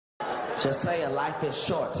Just saying, life is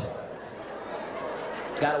short.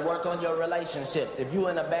 Gotta work on your relationships. If you're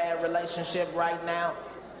in a bad relationship right now,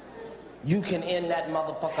 you can end that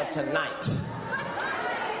motherfucker tonight.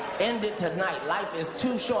 End it tonight. Life is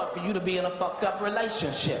too short for you to be in a fucked up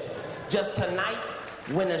relationship. Just tonight,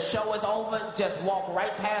 when the show is over, just walk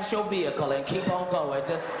right past your vehicle and keep on going.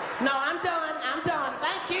 Just, no, I'm done,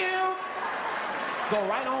 thank you. Go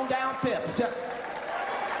right on down Fifth.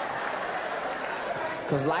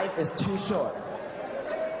 Because life is too short.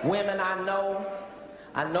 Women, I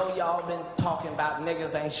know y'all been talking about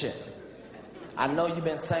niggas ain't shit. I know you've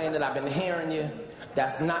been saying that, I've been hearing you.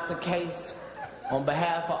 That's not the case. On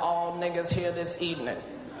behalf of all niggas here this evening,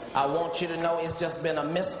 I want you to know it's just been a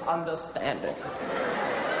misunderstanding.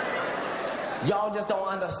 Y'all just don't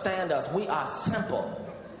understand us. We are simple.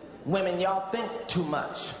 Women, y'all think too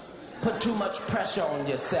much. Put too much pressure on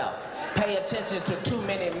yourself. Pay attention to too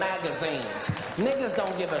many magazines. Niggas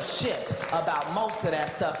don't give a shit about most of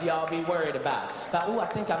that stuff y'all be worried about. Like, ooh, I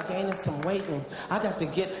think I'm gaining some weight and I got to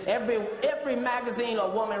get... Every magazine a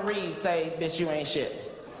woman reads say, bitch, you ain't shit.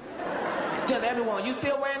 Just everyone. You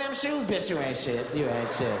still wearing them shoes? Bitch, you ain't shit. You ain't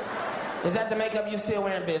shit. Is that the makeup you still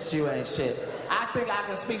wearing? Bitch, you ain't shit. I think I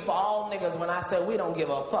can speak for all niggas when I say we don't give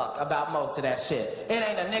a fuck about most of that shit. It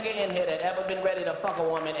ain't a nigga in here that ever been ready to fuck a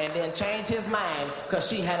woman and then change his mind because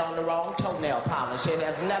she had on the wrong toenail polish. It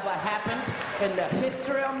has never happened in the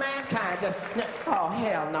history of mankind. Just, oh,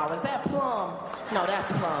 hell no. Is that plum? No,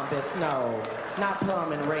 that's plum, bitch. No, not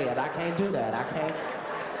plum and red. I can't do that. I can't.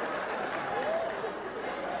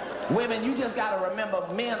 Women, you just gotta remember,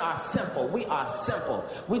 men are simple. We are simple.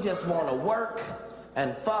 We just wanna work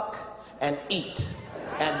and fuck and eat.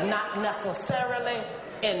 And not necessarily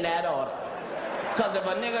in that order. Because if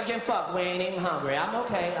a nigga can fuck, we ain't even hungry. I'm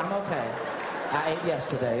okay. I ate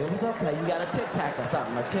yesterday. It was okay. You got a Tic Tac or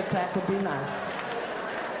something. A Tic Tac would be nice.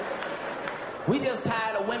 We just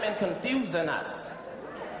tired of women confusing us.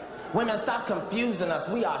 Women, stop confusing us.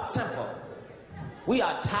 We are simple. We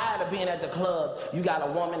are tired of being at the club. You got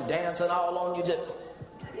a woman dancing all on you, just...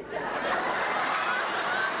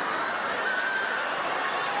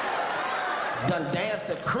 Done danced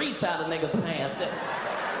the crease out of niggas' pants.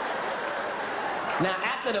 Now,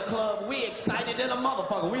 after the club, we excited than a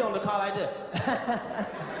motherfucker. We on the car like this.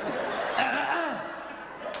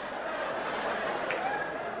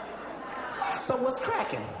 So what's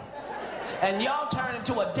cracking? And y'all turn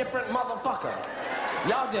into a different motherfucker.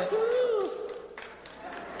 Y'all just...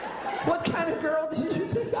 What kind of girl did you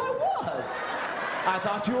think I was? I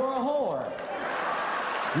thought you were a whore.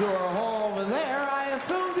 You were a whore over there. I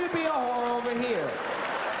assumed you'd be a whore over here.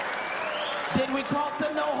 Did we cross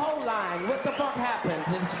the no-hoe line? What the fuck happened?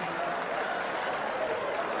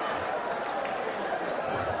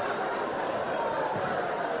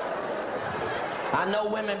 I know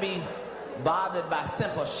women be bothered by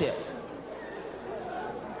simple shit.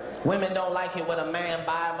 Women don't like it when a man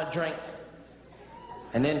buy them a drink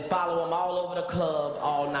and then follow them all over the club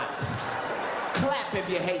all night. Clap if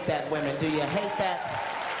you hate that, women. Do you hate that?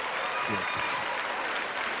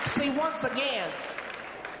 Yes. See, once again,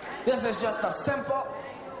 this is just a simple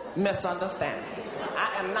misunderstanding.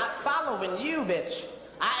 I am not following you, bitch.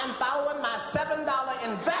 I am following my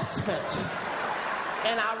 $7 investment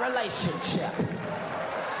in our relationship.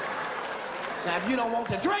 Now, if you don't want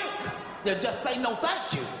to drink, then just say no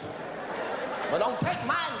thank you. But don't take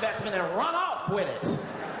my investment and run off with it.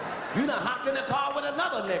 You done hopped in the car with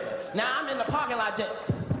another nigga. Now I'm in the parking lot just...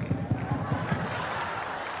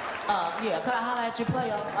 yeah, could I holler at you,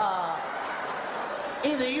 player?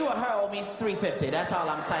 Either you or her owe me $350. That's all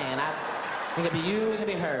I'm saying. It could be you, it could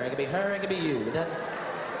be her. It could be her, it could be you.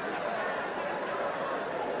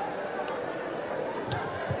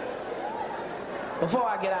 Before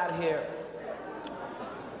I get out of here,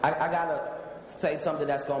 I gotta say something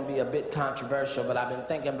that's gonna be a bit controversial, but I've been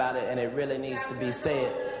thinking about it and it really needs to be said.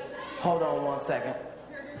 Hold on one second.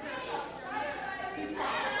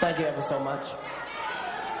 Thank you ever so much.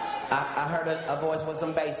 I heard a voice with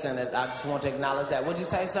some bass in it. I just want to acknowledge that. What'd you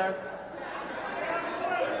say, sir?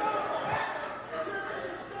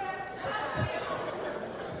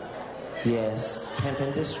 Yes, Pimp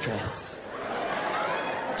in Distress.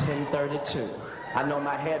 10:32. I know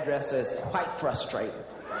my hairdresser is quite frustrated.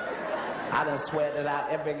 I done sweated out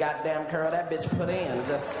every goddamn curl that bitch put in.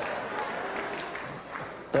 Just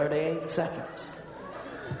 38 seconds.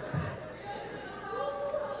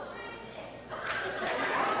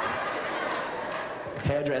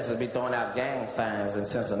 Hairdressers be throwing out gang signs in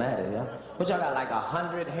Cincinnati, yeah? What, y'all got like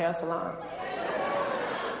 100 hair salons?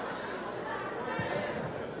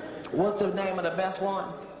 What's the name of the best one?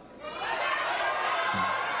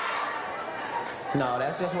 No,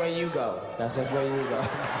 that's just where you go. That's just where you go.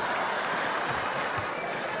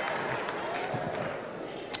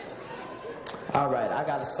 All right, I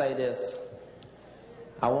gotta say this.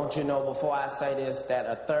 I want you to know before I say this that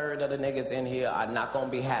a third of the niggas in here are not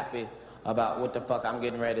gonna be happy about what the fuck I'm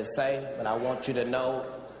getting ready to say, but I want you to know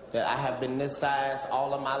that I have been this size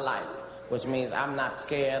all of my life, which means I'm not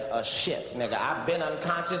scared of shit, nigga. I've been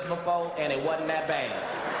unconscious before and it wasn't that bad.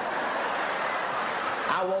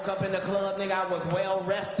 I woke up in the club, nigga, I was well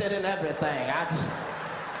rested and everything. I just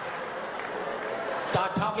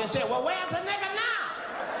start talking shit. Well, where's the nigga now?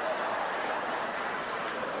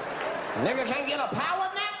 Nigga can't get a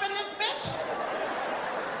power nap in this bitch?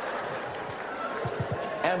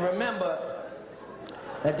 And remember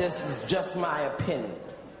that this is just my opinion.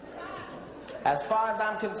 As far as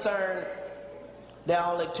I'm concerned, there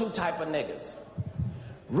are only two type of niggas.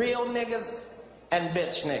 Real niggas and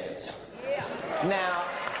bitch niggas. Now,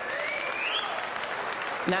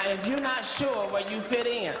 if you're not sure where you fit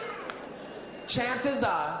in, chances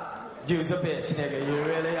are you's a bitch nigga, you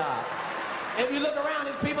really are. If you look around,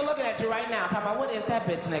 there's people looking at you right now talking about what is that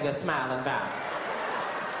bitch nigga smiling about?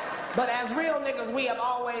 But as real niggas, we have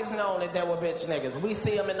always known that there were bitch niggas. We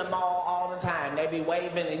see them in the mall all the time. They be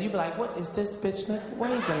waving and you be like, what is this bitch nigga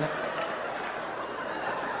waving at?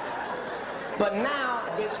 But now,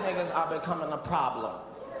 bitch niggas are becoming a problem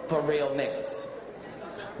for real niggas.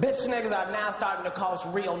 Bitch niggas are now starting to cost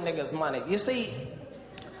real niggas money. You see,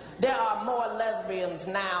 there are more lesbians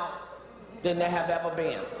now than there have ever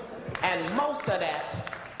been. And most of that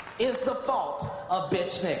is the fault of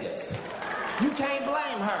bitch niggas. You can't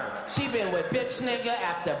blame her. She been with bitch nigga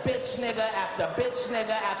after bitch nigga after bitch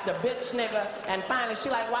nigga after bitch nigga, and finally she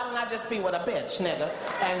like, why don't I just be with a bitch nigga?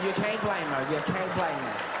 And you can't blame her. You can't blame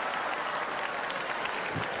her.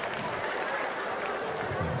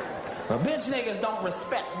 But bitch niggas don't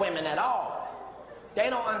respect women at all. They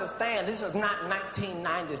don't understand this is not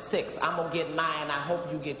 1996. I'm gonna get mine, I hope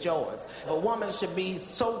you get yours. A woman should be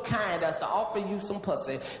so kind as to offer you some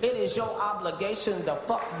pussy. It is your obligation to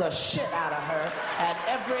fuck the shit out of her at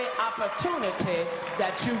every opportunity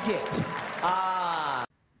that you get.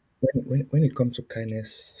 When it comes to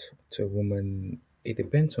kindness to a woman, it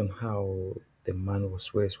depends on how the man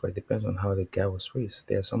was raised, or it depends on how the guy was raised.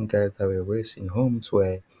 There are some guys that were raised in homes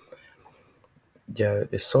where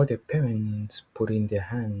they saw their parents putting their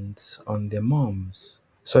hands on their moms,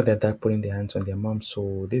 saw their dad putting their hands on their moms,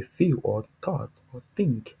 so they feel or thought or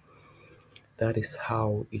think that is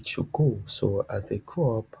how it should go. So as they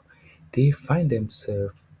grow up, they find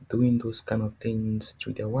themselves doing those kind of things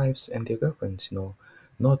to their wives and their girlfriends,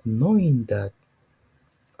 not knowing that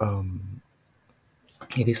um,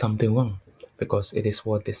 it is something wrong, because it is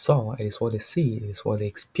what they saw, it is what they see, it is what they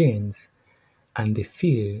experience, and they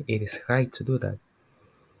feel it is right to do that.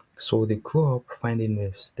 So they grow up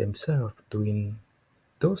finding themselves doing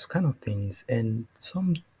those kind of things, and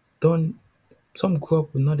don't, some grow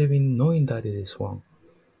up not even knowing that it is wrong.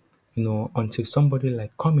 Until somebody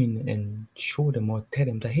like come in and show them or tell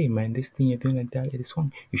them that, hey man, this thing you're doing like that, it is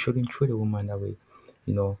wrong. You shouldn't treat a woman that way.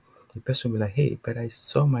 You know, the person will be like, hey, but I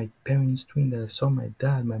saw my parents doing that, I saw my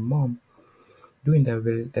dad, my mom doing that.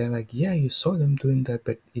 Well, they're like, yeah, you saw them doing that,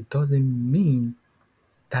 but it doesn't mean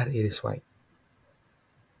that it is right.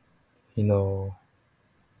 You know,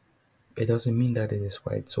 it doesn't mean that it is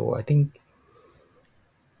right. So I think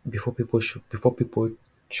before people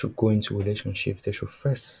should go into relationships, they should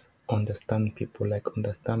first understand people, like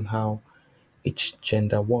understand how each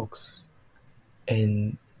gender works,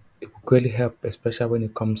 and it will greatly help, especially when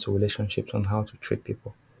it comes to relationships, on how to treat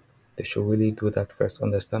people. They should really do that first,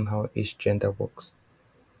 understand how each gender works.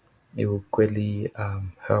 It will greatly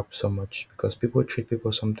help so much, because people treat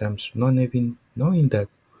people sometimes not even knowing that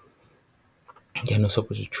you're not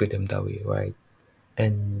supposed to treat them that way, right?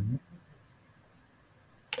 And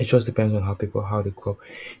it just depends on how they grow up.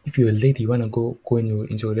 If you're a lady, you wanna go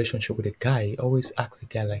into a relationship with a guy, always ask the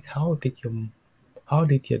guy like, how did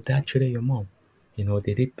your dad treat your mom?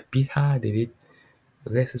 Did he beat her? Did he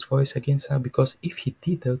raise his voice against her? Because if he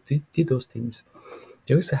did those things,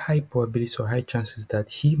 there is a high probability or high chances that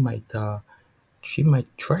she might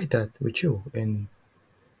try that with you, and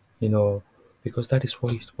you know because that is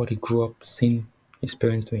what he grew up seeing his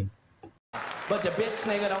parents doing. But the bitch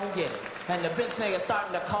nigga don't get it. And the bitch nigga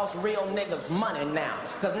starting to cost real niggas money now.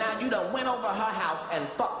 Because now you done went over her house and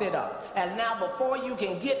fucked it up. And now before you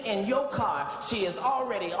can get in your car, she is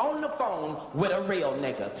already on the phone with a real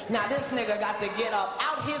nigga. Now this nigga got to get up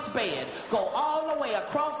out his bed, go all the way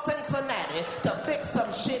across Cincinnati to fix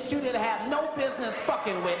some shit you didn't have no business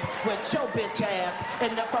fucking with your bitch ass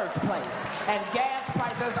in the first place. And gas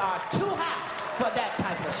prices are too high for that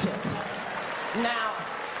type of shit. Now,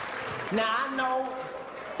 I know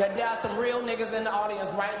that there are some real niggas in the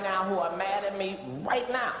audience right now who are mad at me right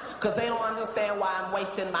now because they don't understand why I'm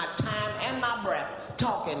wasting my time and my breath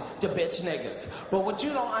talking to bitch niggas. But what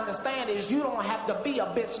you don't understand is you don't have to be a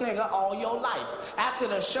bitch nigga all your life. After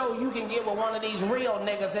the show, you can get with one of these real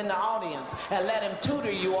niggas in the audience and let him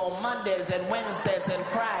tutor you on Mondays and Wednesdays and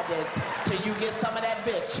Fridays till you get some of that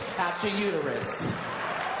bitch out your uterus.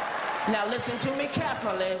 Now listen to me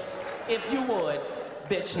carefully, if you would,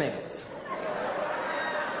 bitch niggas.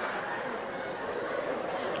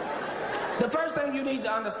 The first thing you need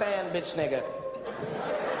to understand, bitch nigga.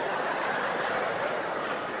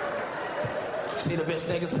 See the bitch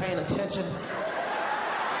niggas paying attention?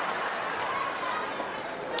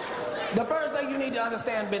 The first thing you need to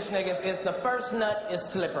understand, bitch niggas, is the first nut is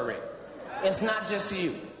slippery. It's not just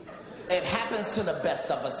you. It happens to the best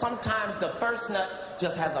of us. Sometimes the first nut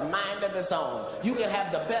just has a mind of its own. You can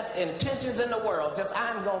have the best intentions in the world, just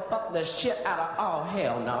I'm gonna fuck the shit out of, oh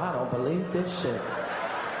hell no, I don't believe this shit.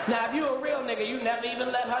 Now, if you're a real nigga, you never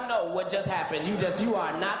even let her know what just happened. You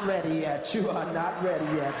are not ready yet. You are not ready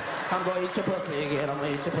yet. I'm gonna eat your pussy again. I'm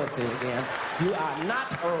gonna eat your pussy again. You are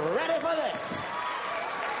not ready for this.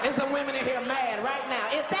 There's some women in here mad right now.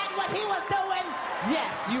 Is that what he was doing?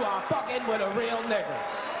 Yes, you are fucking with a real nigga.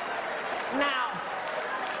 Now,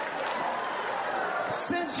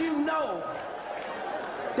 since you know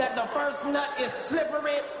that the first nut is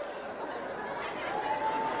slippery,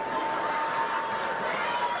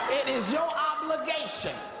 it is your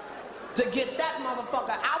obligation to get that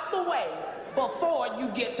motherfucker out the way before you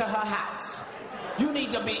get to her house. You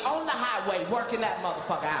need to be on the highway working that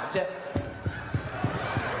motherfucker out. Just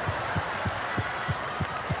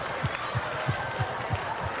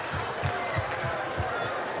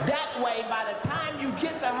that way, by the time you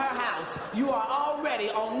get to her house, you are already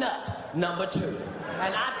on nut number 2.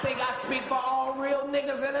 And I think I speak for all real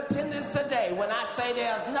niggas in attendance today when I say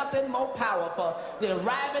there's nothing more powerful than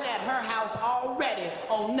arriving at her house already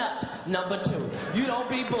on nut number 2. You don't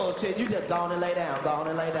be bullshit. You just go on and lay down. Go on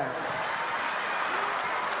and lay down.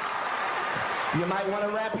 You might want to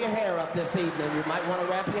wrap your hair up this evening. You might want to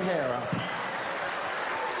wrap your hair up.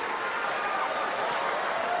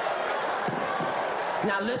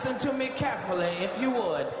 Now listen to me carefully, if you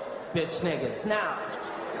would, bitch niggas. Now,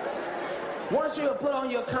 once you have put on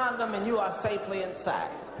your condom and you are safely inside,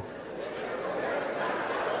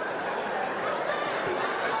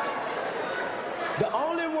 the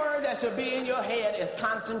only word that should be in your head is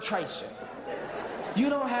concentration. You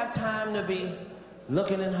don't have time to be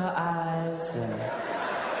looking in her eyes and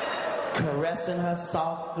caressing her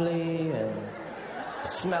softly and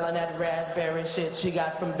smelling that raspberry shit she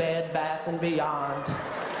got from Bed Bath & Beyond.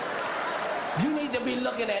 You need to be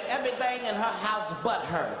looking at everything in her house but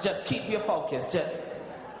her. Just keep your focus. Just...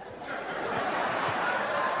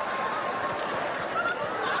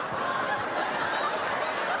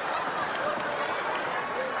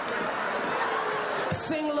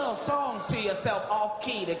 Sing little songs to yourself off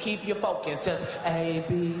key to keep your focus. Just A,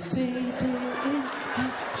 B, C, D, E,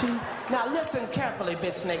 F, G. Now listen carefully,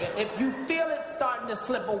 bitch nigga. If you feel it starting to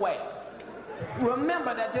slip away,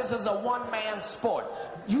 remember that this is a one-man sport.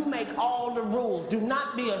 You make all the rules. Do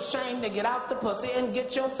not be ashamed to get out the pussy and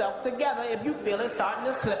get yourself together if you feel it starting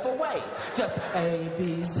to slip away. Just A,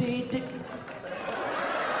 B, C, D.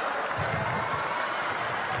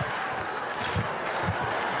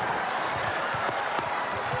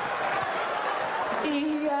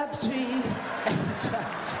 E, F, G, H, I,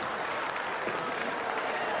 J.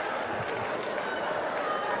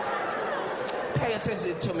 Pay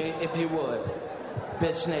attention to me if you would,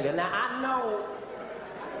 bitch nigga. Now I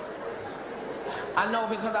know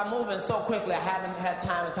because I'm moving so quickly I haven't had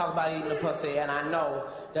time to talk about eating the pussy, and I know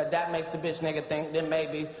that makes the bitch nigga think that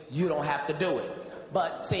maybe you don't have to do it.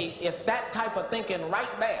 But see, it's that type of thinking right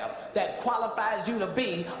there that qualifies you to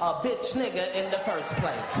be a bitch nigga in the first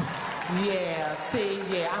place. Yeah, see,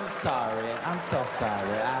 yeah, I'm sorry. I'm so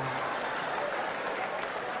sorry.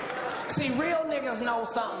 See, real niggas know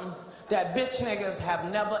something that bitch niggas have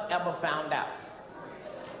never ever found out.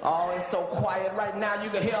 Oh, it's so quiet right now, you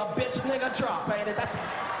can hear a bitch nigga drop, ain't it?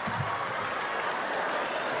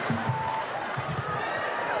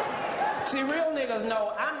 See, real niggas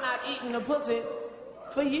know I'm not eating the pussy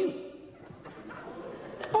for you.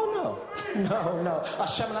 Oh, no. No. A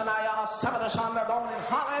shimmelanaya, a go on and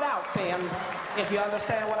holler it out then, if you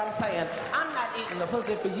understand what I'm saying. I'm not eating the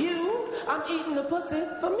pussy for you. I'm eating the pussy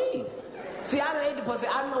for me. See, I done ate the pussy.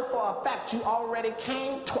 I know for a fact you already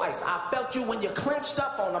came twice. I felt you when you clenched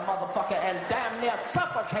up on the motherfucker and damn near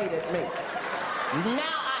suffocated me.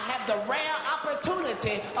 Now I have the rare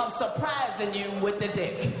opportunity of surprising you with the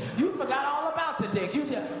dick. You forgot all about brought the dick. You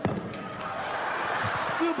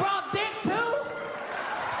brought dick too?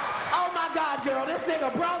 Oh my God, girl, this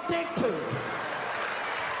nigga brought dick too.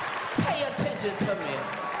 Pay attention to me.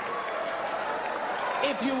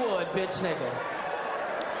 If you would, bitch nigga.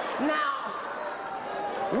 Now,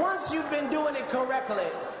 once you've been doing it correctly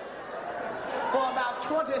for about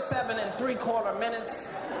 27 3/4 minutes,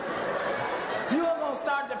 you're gonna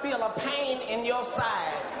start to feel a pain in your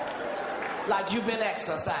side like you've been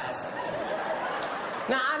exercising.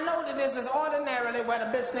 Now, I know that this is ordinarily where the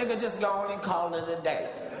bitch nigga just go on and call it a day.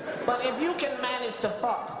 But if you can manage to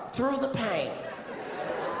fuck through the pain,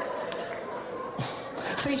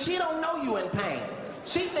 see, she don't know you in pain.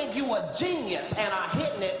 She think you a genius and are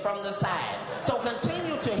hitting it from the side. So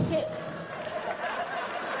continue to hit.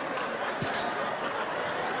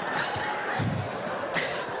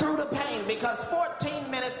 Through the pain, because 14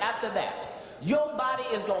 minutes after that, your body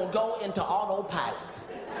is gonna go into autopilot.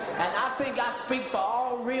 And I think I speak for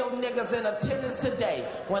all real niggas in attendance today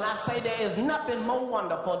when I say there is nothing more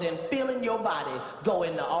wonderful than feeling your body go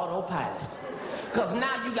into autopilot. Because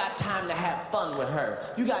now you got time to have fun with her.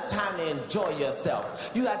 You got time to enjoy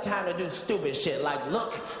yourself. You got time to do stupid shit like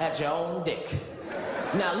look at your own dick.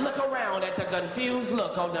 Now look around at the confused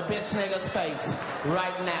look on the bitch nigga's face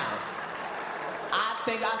right now. I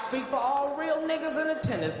think I speak for all real niggas in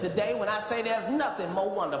attendance today when I say there's nothing more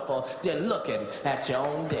wonderful than looking at your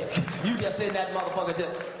own dick. You just in that motherfucker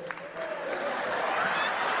just...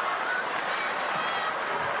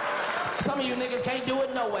 Some of you niggas can't do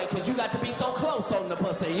it no way because you got to be so close on the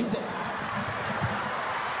pussy.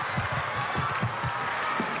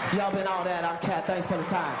 Y'all been all that. I'm Katt. Thanks for the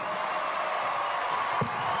time.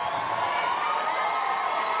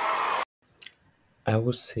 I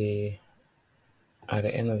would say at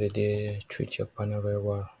the end of the day, treat your partner very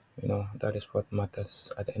well. That is what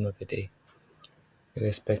matters at the end of the day.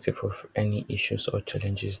 Irrespective of any issues or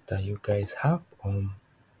challenges that you guys have or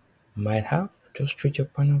might have, just treat your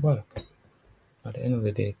partner well. At the end of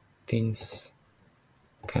the day, things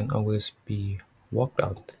can always be worked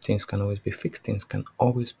out, things can always be fixed, things can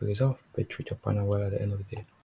always be resolved, but treat your partner well at the end of the day.